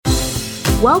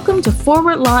Welcome to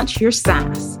Forward Launch Your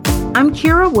SaaS. I'm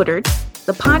Kira Woodard,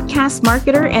 the podcast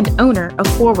marketer and owner of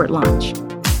Forward Launch.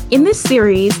 In this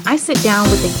series, I sit down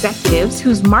with executives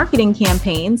whose marketing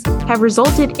campaigns have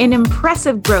resulted in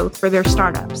impressive growth for their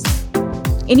startups.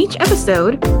 In each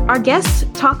episode, our guests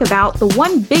talk about the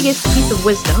one biggest piece of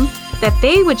wisdom that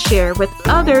they would share with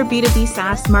other B2B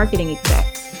SaaS marketing execs.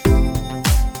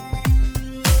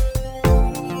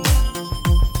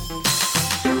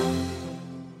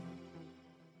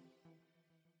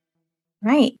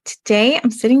 Right. Today,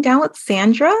 I'm sitting down with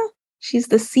Sandra. She's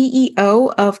the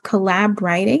CEO of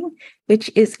Collabwriting, which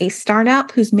is a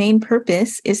startup whose main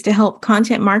purpose is to help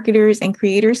content marketers and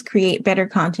creators create better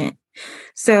content.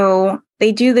 So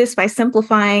they do this by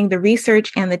simplifying the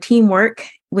research and the teamwork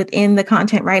within the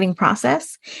content writing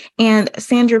process. And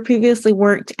Sandra previously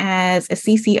worked as a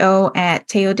CCO at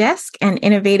Teodesk, an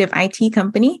innovative IT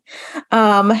company.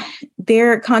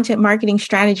 Their content marketing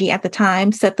strategy at the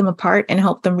time set them apart and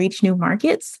helped them reach new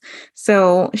markets.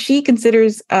 So she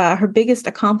considers her biggest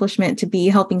accomplishment to be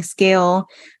helping scale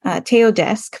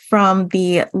Teodesk from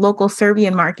the local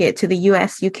Serbian market to the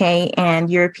US, UK, and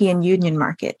European Union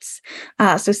markets.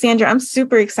 So Sandra, I'm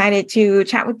super excited to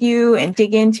chat with you and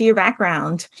dig into your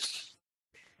background.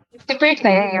 Super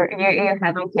excited you're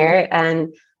having here.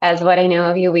 And as what I know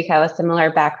of you, we have a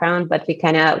similar background, but we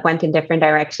kind of went in different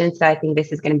directions. So I think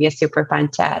this is going to be a super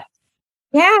fun chat.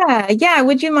 Yeah.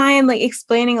 Would you mind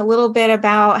explaining a little bit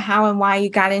about how and why you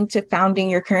got into founding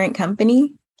your current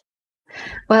company?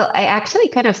 Well, I actually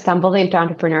kind of stumbled into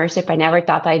entrepreneurship. I never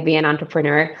thought I'd be an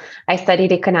entrepreneur. I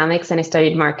studied economics and I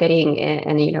studied marketing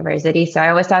in a university. So I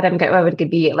always thought I would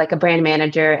be like a brand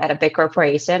manager at a big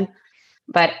corporation.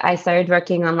 But I started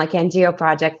working on NGO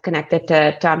projects connected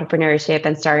to entrepreneurship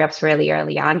and startups really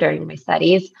early on during my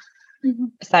studies. Mm-hmm.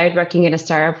 Started working in a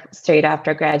startup straight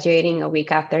after graduating, a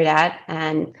week after that.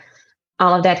 And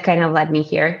all of that kind of led me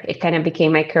here. It kind of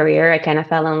became my career. I kind of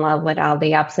fell in love with all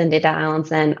the ups and the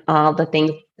downs and all the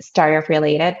things startup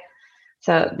related.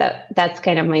 So that's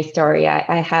kind of my story.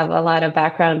 I have a lot of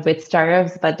background with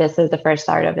startups, but this is the first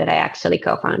startup that I actually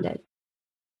co-founded.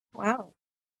 Wow.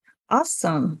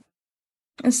 Awesome.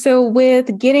 So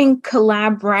with getting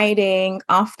Collabwriting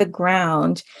off the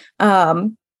ground,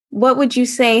 what would you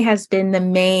say has been the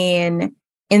main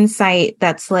insight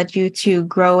that's led you to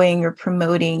growing or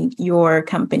promoting your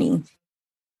company?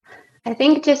 I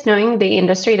think just knowing the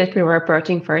industry that we were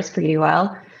approaching first pretty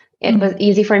well, it was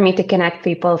easy for me to connect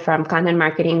people from content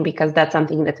marketing because that's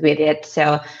something that we did.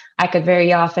 So I could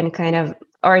very often kind of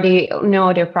already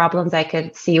know their problems. I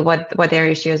could see what their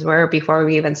issues were before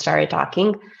we even started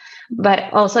talking.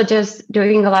 But also just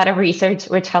doing a lot of research,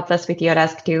 which helped us with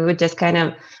Iđoški too, just kind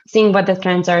of seeing what the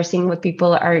trends are, seeing what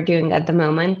people are doing at the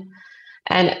moment.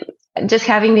 And just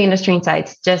having the industry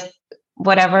insights, just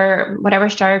whatever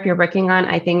startup you're working on,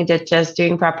 I think that just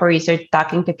doing proper research,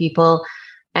 talking to people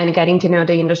and getting to know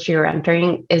the industry you're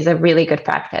entering is a really good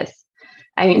practice.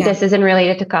 I mean, This isn't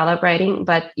related to Collabwriting,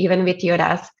 but even with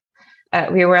Iđoški,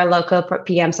 we were a local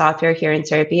PM software here in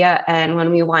Serbia. And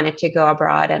when we wanted to go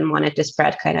abroad and wanted to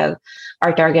spread kind of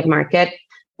our target market,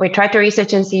 we tried to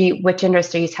research and see which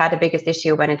industries had the biggest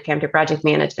issue when it came to project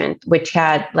management, which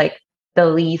had the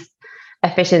least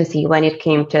efficiency when it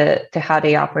came to how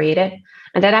they operated.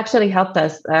 And that actually helped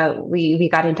us. We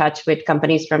got in touch with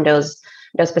companies from those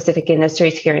specific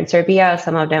industries here in Serbia.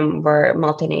 Some of them were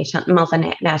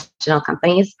multinational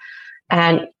companies.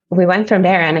 And we went from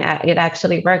there and it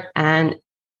actually worked. And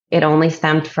it only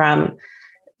stemmed from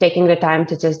taking the time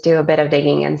to just do a bit of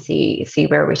digging and see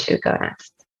where we should go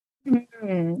next.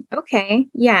 Okay.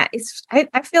 Yeah.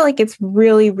 I feel like it's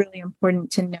really, really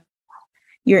important to know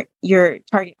your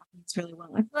target audience really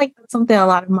well. I feel like that's something a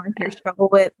lot of marketers struggle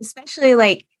with,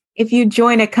 especially if you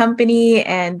join a company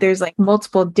and there's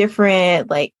multiple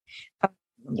different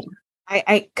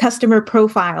customer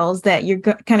profiles that you're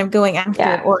kind of going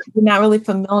after, or you're not really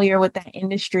familiar with that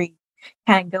industry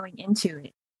kind of going into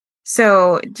it.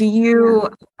 So do you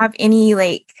have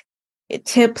any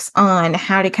tips on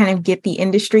how to kind of get the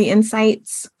industry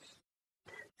insights?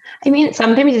 I mean,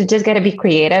 sometimes you just got to be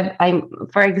creative.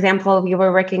 For example, we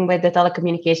were working with the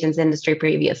telecommunications industry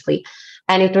previously,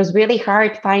 and it was really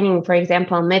hard finding, for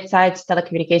example, mid-sized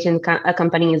telecommunications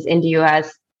companies in the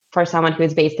US for someone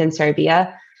who's based in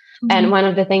Serbia. Mm-hmm. And one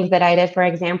of the things that I did, for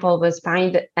example, was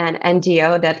find an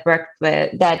NGO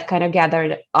that kind of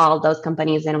gathered all those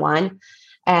companies in one.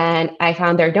 And I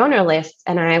found their donor lists,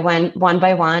 and I went one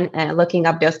by one looking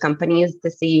up those companies to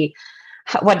see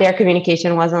what their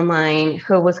communication was online,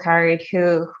 who was hired,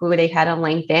 who they had on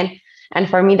LinkedIn. And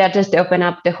for me, that just opened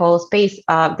up the whole space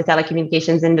of the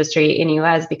telecommunications industry in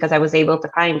US, because I was able to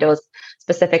find those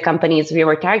specific companies we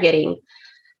were targeting.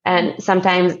 And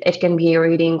sometimes it can be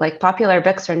reading like popular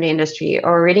books from the industry,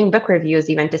 or reading book reviews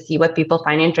even, to see what people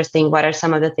find interesting. What are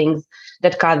some of the things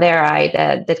that caught their eye,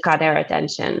 that caught their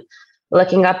attention?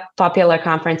 Looking up popular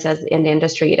conferences in the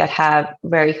industry that have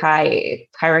very high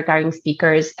regarding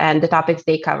speakers and the topics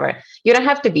they cover. You don't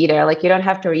have to be there. Like, you don't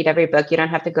have to read every book. You don't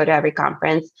have to go to every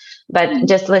conference, but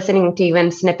just listening to even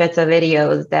snippets of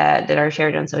videos that are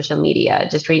shared on social media,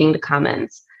 just reading the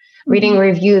comments, reading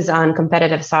reviews on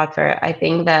competitive software. I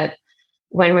think that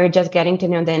when we're just getting to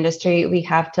know the industry, we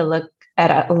have to look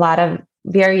at a lot of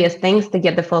various things to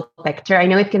get the full picture. I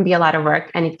know it can be a lot of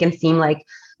work, and it can seem like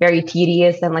very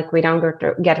tedious, and like we don't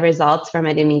get results from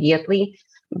it immediately.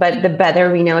 But the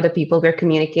better we know the people we're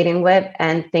communicating with,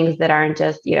 and things that aren't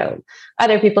just,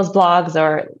 other people's blogs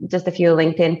or just a few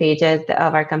LinkedIn pages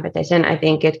of our competition, I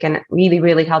think it can really,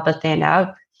 really help us stand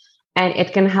out. And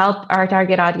it can help our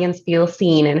target audience feel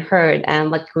seen and heard,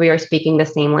 and like we are speaking the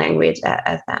same language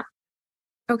as them.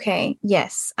 Okay.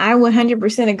 Yes, I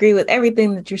 100% agree with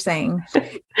everything that you're saying.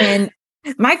 And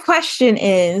my question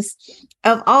is,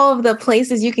 of all of the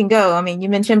places you can go, I mean, you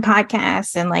mentioned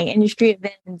podcasts and like industry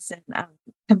events and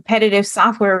competitive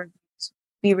software reviews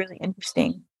would be really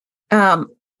interesting.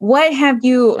 What have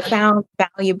you found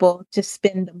valuable to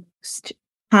spend the most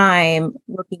time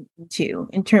looking into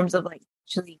in terms of like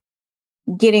actually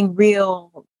getting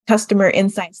real customer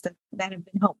insights that have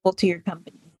been helpful to your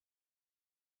company?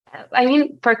 I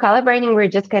mean, for Collabwriting, we're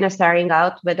just kind of starting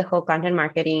out with the whole content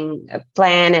marketing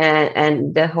plan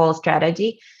and the whole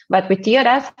strategy. But with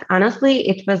Theodesk, honestly,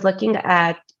 it was looking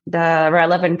at the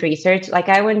relevant research. Like,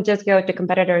 I wouldn't just go to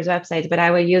competitors' websites, but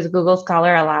I would use Google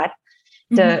Scholar a lot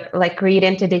to like read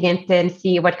into, dig into, and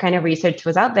see what kind of research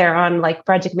was out there on like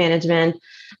project management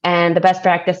and the best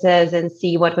practices, and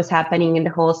see what was happening in the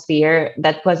whole sphere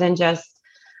that wasn't just,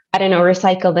 I don't know,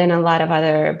 recycled in a lot of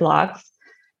other blogs.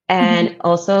 And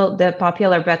also the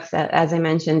popular books, as I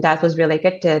mentioned, that was really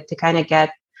good to kind of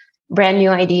get brand new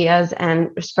ideas and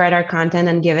spread our content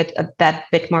and give it that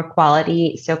bit more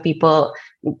quality, so people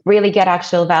really get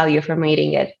actual value from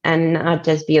reading it, and not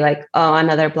just be like, oh,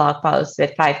 another blog post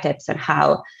with 5 tips on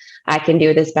how I can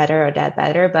do this better or that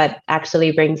better, but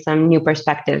actually bring some new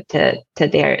perspective to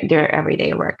their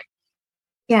everyday work.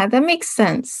 Yeah, that makes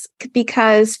sense,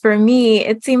 because for me,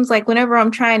 it seems like whenever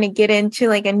I'm trying to get into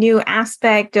like a new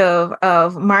aspect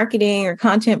of marketing or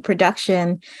content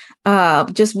production,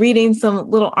 just reading some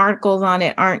little articles on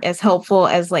it aren't as helpful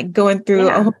as like going through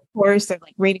a whole course or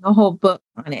like reading a whole book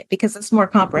on it, because it's more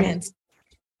comprehensive.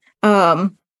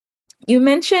 You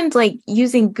mentioned like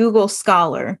using Google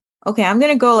Scholar. Okay, I'm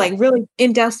gonna go like really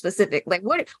in-depth specific. Like,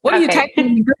 what are you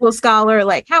typing in Google Scholar?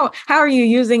 Like, how are you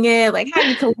using it? Like, how are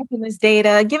you collecting this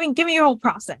data? Give me your whole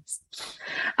process.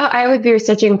 Oh, I would be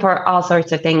researching for all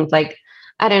sorts of things. Like,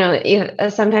 I don't know,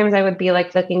 sometimes I would be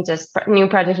like looking just new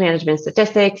project management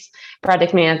statistics,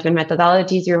 project management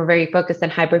methodologies. You were very focused on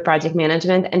hybrid project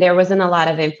management, and there wasn't a lot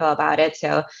of info about it.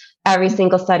 So every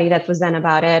single study that was done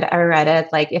about it, I read it.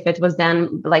 Like, if it was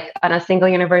done like on a single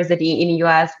university in the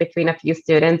US between a few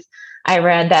students, I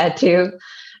read that too.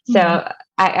 So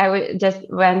I would just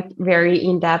went very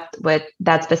in depth with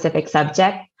that specific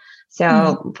subject.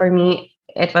 So for me,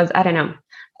 it was, I don't know,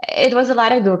 it was a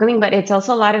lot of Googling, but it's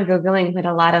also a lot of Googling with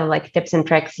a lot of like tips and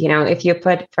tricks. If you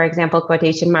put, for example,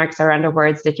 quotation marks around the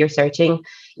words that you're searching,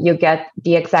 you get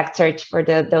the exact search for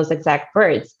those exact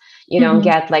words. You don't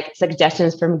get like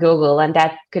suggestions from Google. And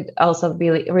that could also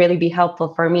really be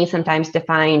helpful for me sometimes to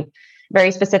find very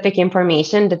specific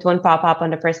information that won't pop up on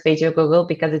the first page of Google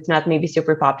because it's not maybe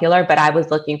super popular, but I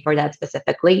was looking for that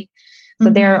specifically. So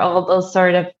there are all those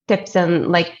sort of tips and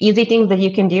like easy things that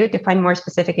you can do to find more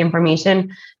specific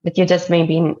information that you just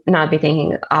maybe not be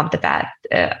thinking off the bat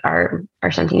are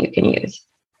something you can use.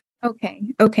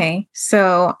 Okay.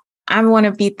 So I want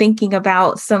to be thinking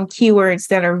about some keywords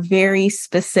that are very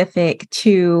specific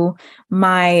to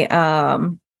my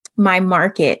my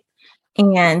market,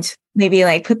 and maybe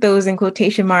like put those in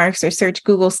quotation marks or search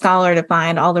Google Scholar to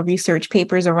find all the research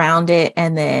papers around it,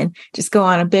 and then just go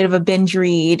on a bit of a binge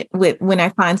read when I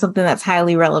find something that's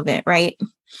highly relevant, right?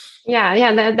 Yeah.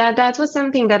 That was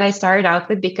something that I started out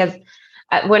with, because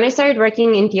when I started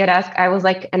working in Theodesk, I was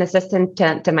like an assistant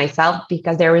to myself,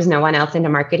 because there was no one else in the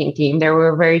marketing team. There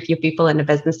were very few people in the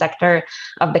business sector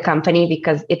of the company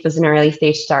because it was an early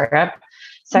stage startup.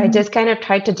 So I just kind of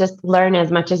tried to just learn as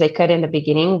much as I could in the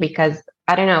beginning, because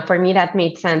I don't know, for me, that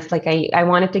made sense. Like I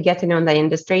wanted to get to know the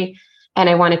industry, and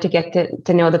I wanted to get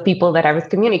to know the people that I was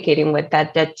communicating with.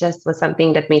 That just was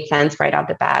something that made sense right off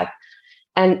the bat.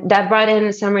 And that brought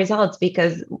in some results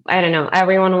because, I don't know,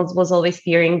 everyone was always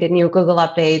fearing the new Google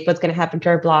update, what's going to happen to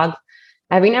our blog.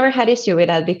 And we never had issue with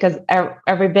that because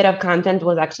every bit of content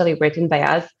was actually written by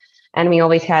us. And we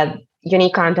always had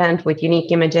unique content with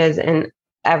unique images, and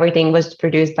everything was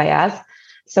produced by us.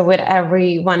 So with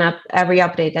every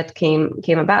update that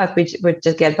came about, we would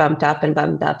just get bumped up and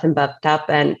bumped up and bumped up.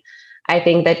 And I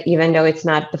think that even though it's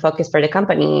not the focus for the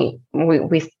company,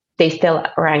 they still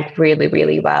ranked really,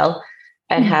 really well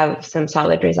and have some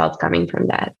solid results coming from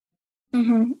that.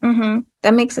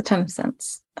 That makes a ton of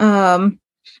sense.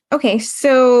 Okay,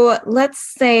 so let's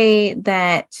say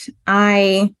that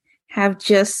I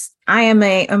am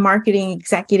a marketing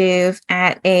executive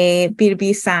at a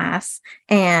B2B SaaS,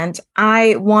 and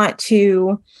I want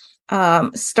to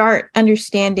start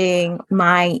understanding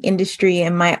my industry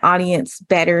and my audience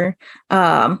better.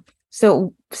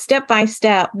 So step by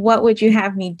step, what would you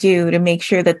have me do to make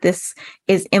sure that this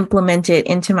is implemented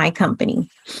into my company?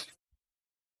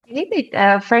 I think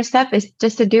the first step is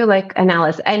just to do like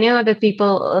analysis. I know that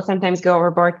people sometimes go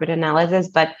overboard with analysis,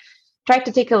 but try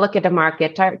to take a look at the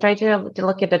market. Try to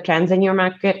look at the trends in your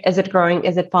market. Is it growing?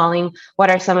 Is it falling? What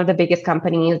are some of the biggest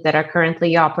companies that are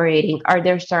currently operating? Are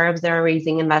there startups that are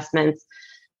raising investments?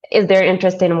 Is there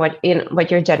interest in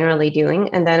what you're generally doing?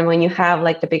 And then when you have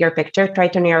like the bigger picture, try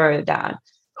to narrow it down.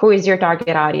 Who is your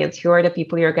target audience? Who are the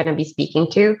people you're going to be speaking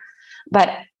to? But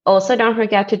also don't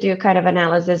forget to do kind of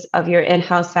analysis of your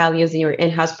in-house values and your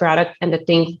in-house product and the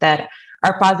things that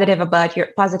are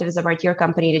positives about your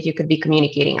company that you could be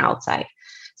communicating outside.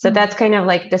 So that's kind of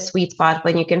like the sweet spot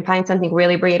when you can find something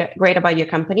really great about your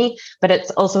company, but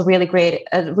it's also really great,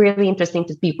 really interesting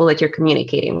to people that you're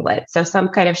communicating with. So some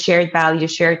kind of shared value,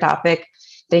 shared topic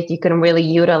that you can really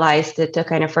utilize to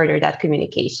kind of further that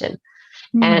communication.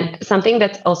 And something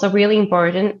that's also really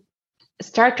important,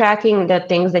 start tracking the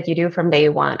things that you do from day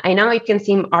one. I know it can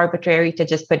seem arbitrary to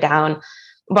just put down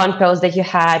one post that you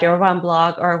had or one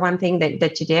blog or one thing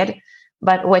that you did.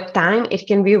 But with time, it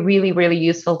can be really, really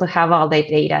useful to have all that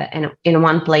data in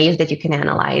one place that you can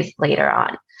analyze later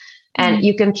on. And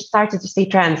you can start to see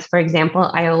trends. For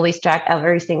example, I always track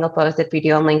every single post that we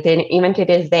do on LinkedIn, even to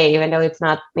this day, even though it's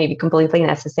not maybe completely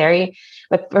necessary.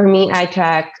 But for me, I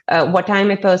track what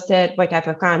time I posted, what type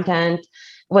of content,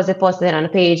 was it posted on a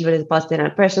page, was it posted on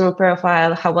a personal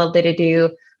profile, how well did it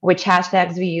do, which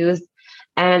hashtags we used.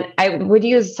 And I would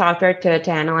use software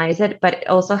to analyze it, but it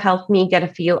also helped me get a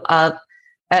feel of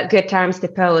good times to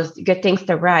post, good things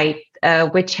to write,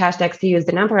 which hashtags to use,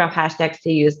 the number of hashtags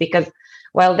to use, because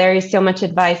while there is so much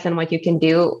advice on what you can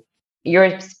do,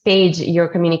 your page, your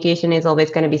communication is always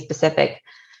going to be specific.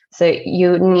 So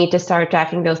you need to start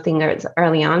tracking those things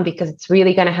early on because it's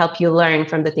really going to help you learn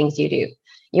from the things you do.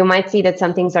 You might see that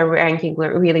some things are ranking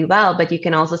really well, but you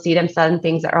can also see that some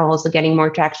things are also getting more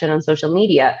traction on social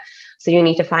media. So you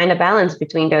need to find a balance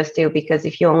between those two, because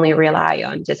if you only rely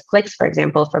on just clicks, for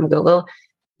example, from Google,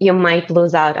 you might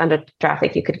lose out on the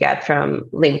traffic you could get from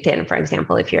LinkedIn, for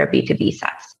example, if you're a B2B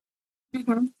SaaS.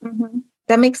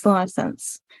 That makes a lot of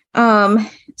sense.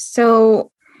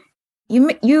 So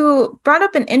you brought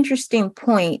up an interesting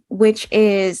point, which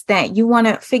is that you want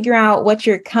to figure out what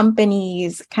your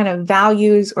company's kind of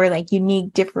values or like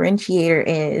unique differentiator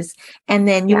is. And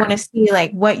then you want to see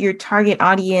like what your target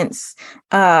audience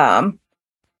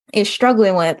is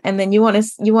struggling with. And then you want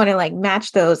to like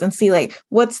match those and see like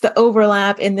what's the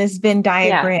overlap in this Venn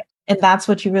diagram. And that's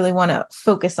what you really want to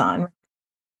focus on.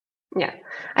 Yeah.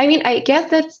 I mean, I guess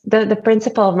that's the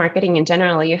principle of marketing in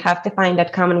general. You have to find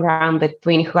that common ground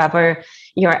between whoever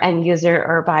your end user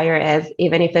or buyer is,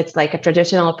 even if it's like a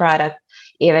traditional product,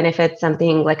 even if it's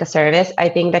something like a service. I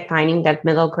think that finding that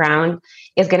middle ground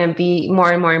is going to be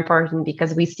more and more important,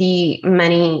 because we see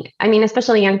many, I mean,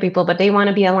 especially young people, but they want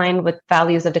to be aligned with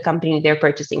values of the company they're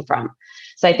purchasing from.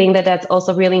 So I think that that's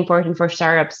also really important for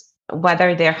startups,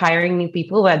 whether they're hiring new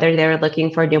people, whether they're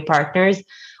looking for new partners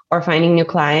or finding new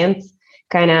clients,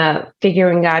 kind of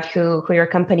figuring out who your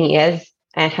company is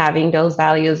and having those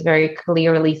values very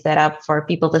clearly set up for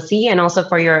people to see and also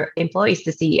for your employees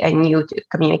to see and you to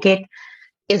communicate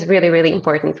is really, really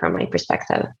important from my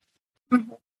perspective.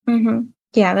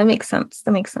 Yeah, that makes sense.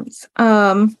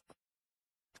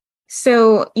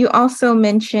 So you also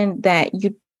mentioned that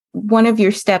one of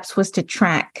your steps was to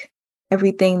track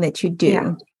everything that you do.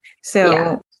 Yeah.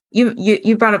 So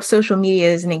you brought up social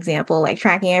media as an example, like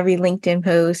tracking every LinkedIn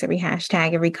post, every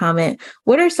hashtag, every comment.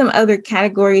 What are some other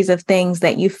categories of things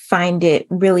that you find it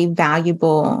really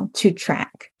valuable to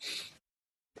track?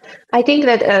 I think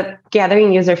that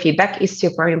gathering user feedback is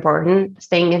super important,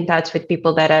 staying in touch with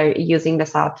people that are using the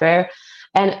software.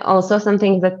 And also some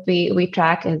things that we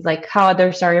track is like how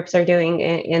other startups are doing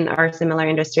in our similar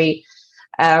industry.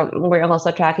 We're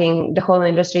also tracking the whole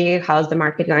industry. How's the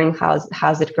market going?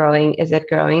 How's it growing? Is it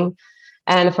growing?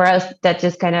 And for us, that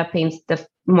just kind of paints the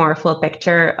more full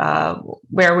picture of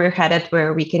where we're headed,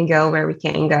 where we can go, where we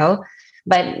can go.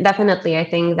 But definitely, I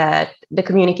think that the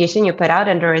communication you put out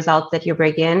and the results that you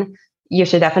bring in, you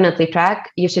should definitely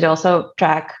track. You should also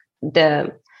track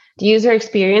the user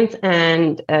experience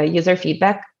and user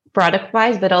feedback product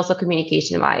wise, but also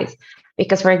communication wise.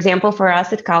 Because, for example, for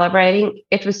us at Collabwriting,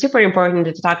 it was super important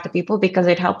to talk to people because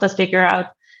it helped us figure out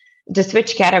just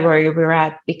which category we're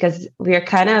at, because we're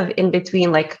kind of in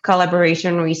between, like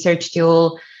collaboration, research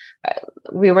tool.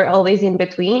 We were always in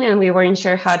between, and we weren't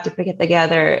sure how to put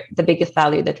together the biggest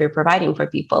value that we're providing for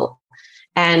people.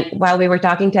 And while we were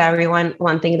talking to everyone,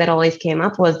 one thing that always came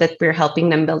up was that we're helping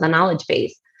them build a knowledge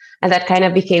base. And that kind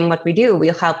of became what we do.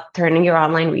 We'll help turn your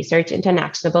online research into an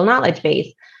actionable knowledge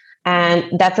base.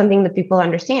 And that's something that people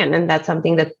understand. And that's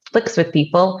something that clicks with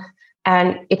people.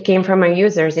 And it came from our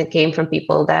users. It came from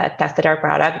people that tested our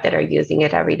product, that are using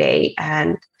it every day.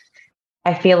 And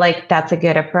I feel like that's a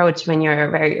good approach when you're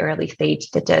a very early stage,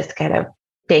 to just kind of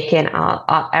take in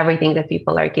everything that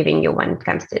people are giving you when it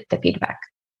comes to the feedback.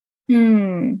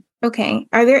 Okay.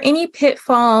 Are there any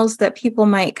pitfalls that people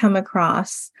might come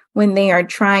across when they are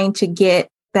trying to get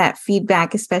that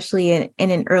feedback, especially in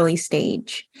an early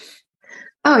stage?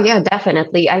 Oh, yeah,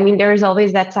 definitely. I mean, there's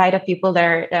always that side of people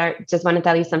that just want to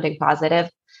tell you something positive.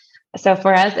 So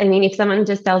for us, I mean, if someone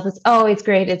just tells us, oh, it's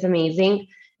great, it's amazing,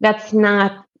 that's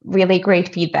not really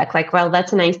great feedback. Like, well,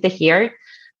 that's nice to hear.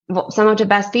 Some of the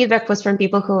best feedback was from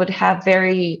people who would have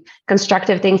very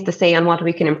constructive things to say on what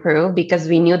we can improve, because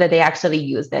we knew that they actually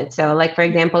used it. So like, for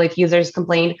example, if users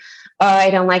complained, oh, I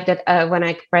don't like that when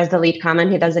I press delete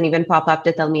comment, it doesn't even pop up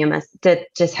to tell me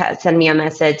send me a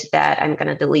message that I'm going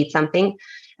to delete something.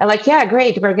 I'm like, yeah,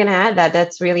 great. We're going to add that.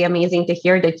 That's really amazing to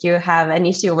hear that you have an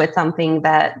issue with something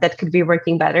that could be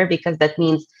working better, because that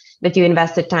means that you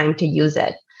invested time to use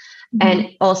it. And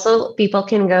also people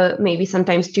can go maybe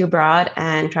sometimes too broad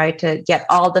and try to get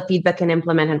all the feedback and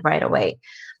implement it right away.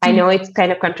 I know it's kind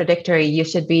of contradictory. You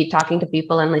should be talking to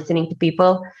people and listening to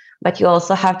people, but you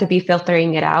also have to be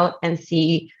filtering it out and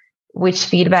see which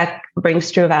feedback brings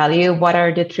true value. What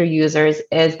are the true users?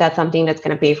 Is that something that's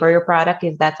going to pay for your product?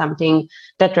 Is that something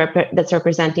that's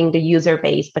representing the user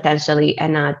base potentially,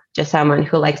 and not just someone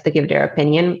who likes to give their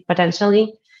opinion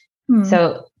potentially?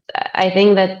 So I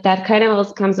think that kind of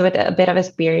also comes with a bit of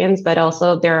experience, but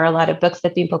also there are a lot of books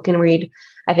that people can read.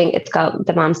 I think it's called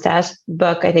the Mom Stash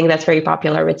book. I think that's very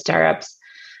popular with startups,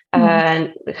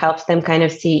 and it helps them kind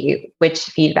of see which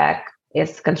feedback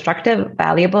is constructive,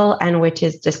 valuable, and which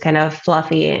is just kind of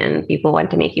fluffy and people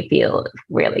want to make you feel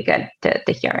really good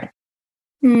to hear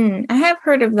it. I have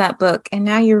heard of that book, and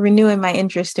now you're renewing my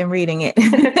interest in reading it.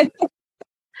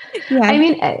 Yeah. I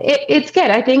mean, it's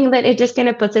good. I think that it just kind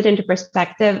of puts it into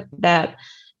perspective that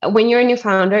when you're a new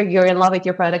founder, you're in love with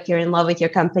your product, you're in love with your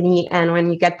company. And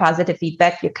when you get positive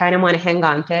feedback, you kind of want to hang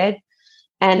on to it.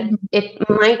 And it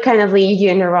might kind of lead you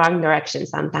in the wrong direction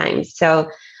sometimes.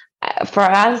 So for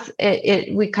us,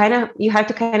 you have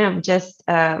to kind of just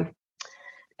kind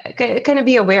of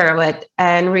be aware of it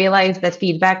and realize that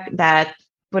feedback, that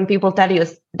when people tell you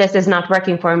this is not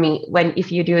working for me,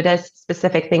 if you do this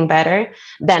specific thing better,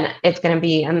 then it's going to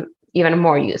be even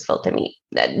more useful to me.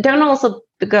 Don't also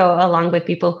go along with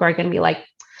people who are going to be like,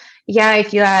 yeah,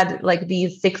 if you add like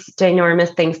these 6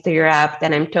 ginormous things to your app,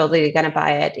 then I'm totally going to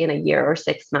buy it in a year or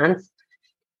 6 months,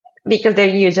 because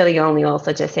they're usually only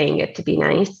also just saying it to be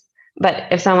nice. But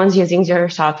if someone's using your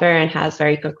software and has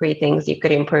very concrete things you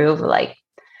could improve, like,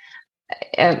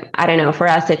 I don't know, for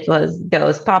us, it was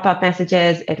those pop-up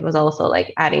messages. It was also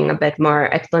like adding a bit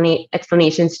more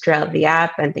explanations throughout the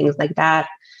app and things like that.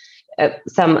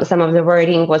 Some of the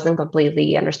wording wasn't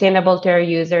completely understandable to our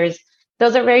users.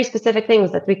 Those are very specific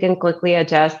things that we can quickly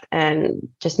adjust and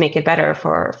just make it better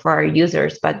for our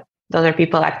users. But those are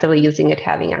people actively using it,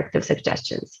 having active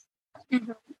suggestions.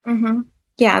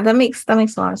 Yeah, that makes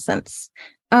a lot of sense.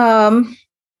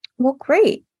 Well,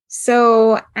 great.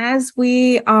 So as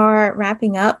we are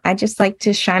wrapping up, I'd just like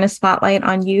to shine a spotlight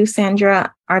on you,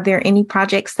 Sandra. Are there any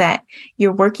projects that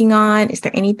you're working on? Is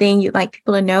there anything you'd like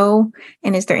people to know?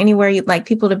 And is there anywhere you'd like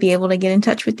people to be able to get in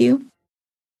touch with you?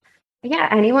 Yeah,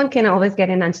 anyone can always get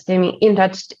in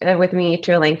touch with me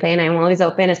through LinkedIn. I'm always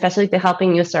open, especially to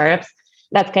helping new startups.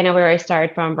 That's kind of where I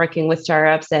start from, working with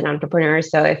startups and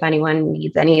entrepreneurs. So if anyone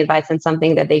needs any advice on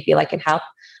something that they feel I can help,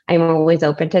 I'm always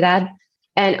open to that.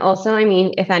 And also, I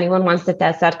mean, if anyone wants to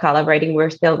test out Collabwriting, we're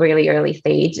still really early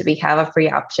stage. We have a free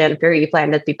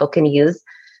plan that people can use.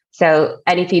 So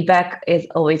any feedback is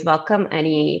always welcome.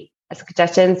 Any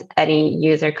suggestions, any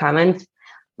user comments,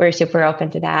 we're super open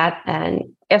to that. And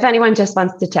if anyone just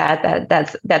wants to chat,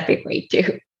 that'd be great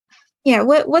too. Yeah.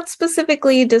 What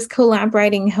specifically does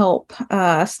Collabwriting help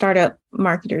startup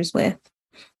marketers with?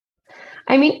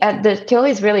 I mean, the tool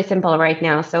is really simple right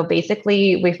now. So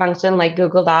basically, we function like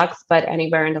Google Docs, but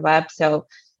anywhere in the web. So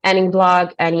any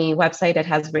blog, any website that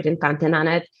has written content on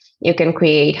it, you can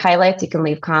create highlights, you can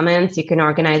leave comments, you can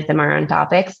organize them around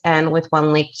topics, and with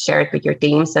one link, share it with your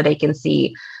team so they can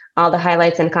see all the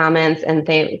highlights and comments and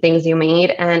things you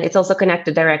made. And it's also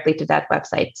connected directly to that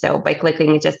website. So by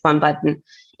clicking just one button,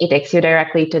 it takes you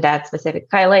directly to that specific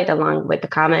highlight along with the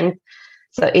comment.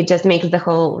 So it just makes the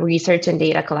whole research and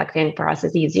data collecting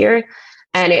process easier.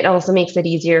 And it also makes it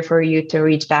easier for you to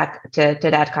reach back to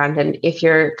that content if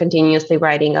you're continuously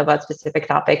writing about specific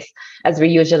topics, as we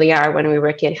usually are when we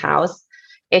work in-house.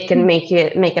 It can make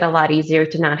it a lot easier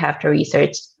to not have to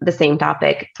research the same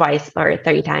topic twice or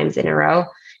 3 times in a row.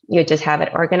 You just have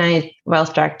it organized,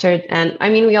 well-structured. And I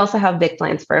mean, we also have big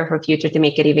plans for future to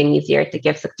make it even easier to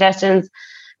give suggestions,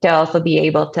 to also be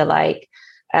able to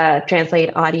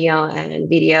translate audio and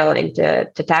video into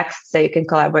text, so you can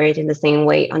collaborate in the same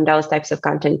way on those types of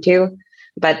content too.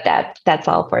 But that's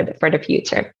all for the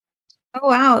future. Oh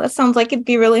wow, that sounds like it'd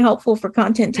be really helpful for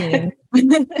content team.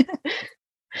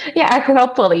 Yeah,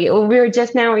 hopefully.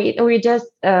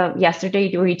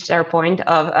 Yesterday reached our point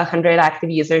of 100 active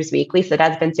users weekly, so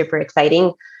that's been super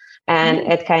exciting, and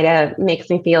it kind of makes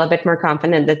me feel a bit more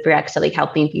confident that we're actually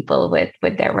helping people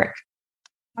with their work.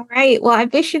 All right. Well, I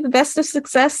wish you the best of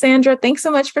success, Sandra. Thanks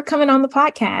so much for coming on the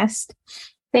podcast.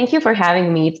 Thank you for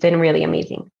having me. It's been really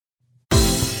amazing.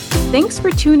 Thanks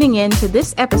for tuning in to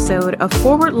this episode of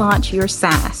Forward Launch Your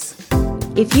SaaS.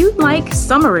 If you'd like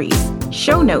summaries,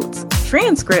 show notes,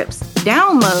 transcripts,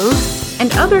 downloads,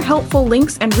 and other helpful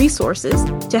links and resources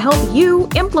to help you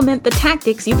implement the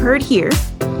tactics you've heard here,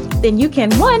 then you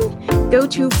can 1, go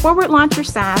to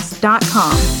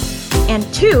forwardlaunchyoursaas.com,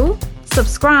 and 2,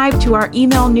 subscribe to our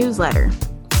email newsletter.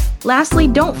 Lastly,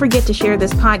 don't forget to share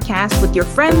this podcast with your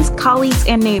friends, colleagues,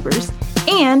 and neighbors,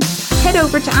 and head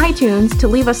over to iTunes to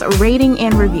leave us a rating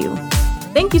and review.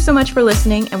 Thank you so much for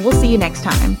listening, and we'll see you next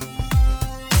time.